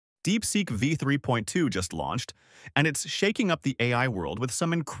DeepSeek V3.2 just launched, and it's shaking up the AI world with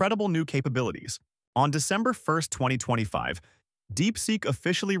some incredible new capabilities. On December 1st, 2025, DeepSeek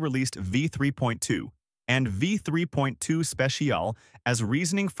officially released V3.2 and V3.2 Special as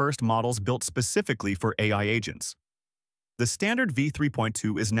reasoning-first models built specifically for AI agents. The standard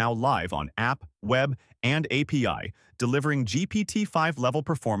V3.2 is now live on app, web, and API, delivering GPT-5 level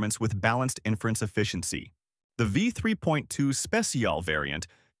performance with balanced inference efficiency. The V3.2 Special variant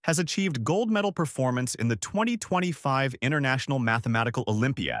has achieved gold medal performance in the 2025 International Mathematical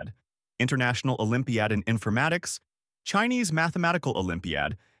Olympiad, International Olympiad in Informatics, Chinese Mathematical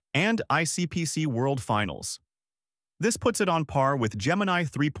Olympiad, and ICPC World Finals. This puts it on par with Gemini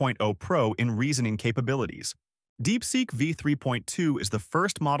 3.0 Pro in reasoning capabilities. DeepSeek V3.2 is the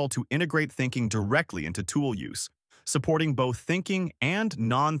first model to integrate thinking directly into tool use, supporting both thinking and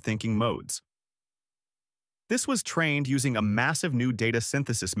non-thinking modes. This was trained using a massive new data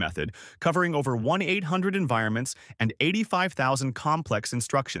synthesis method covering over 1,800 environments and 85,000 complex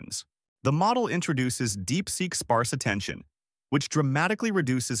instructions. The model introduces DeepSeek sparse attention, which dramatically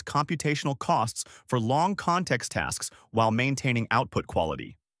reduces computational costs for long context tasks while maintaining output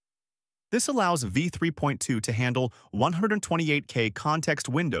quality. This allows V3.2 to handle 128K context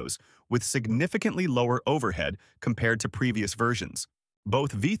windows with significantly lower overhead compared to previous versions.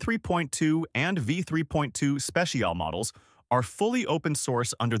 Both V3.2 and V3.2 Special models are fully open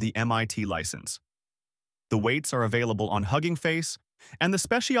source under the MIT license. The weights are available on Hugging Face, and the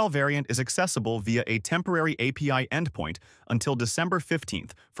Special variant is accessible via a temporary API endpoint until December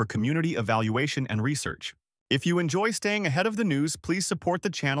 15th for community evaluation and research. If you enjoy staying ahead of the news, please support the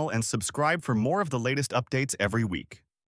channel and subscribe for more of the latest updates every week.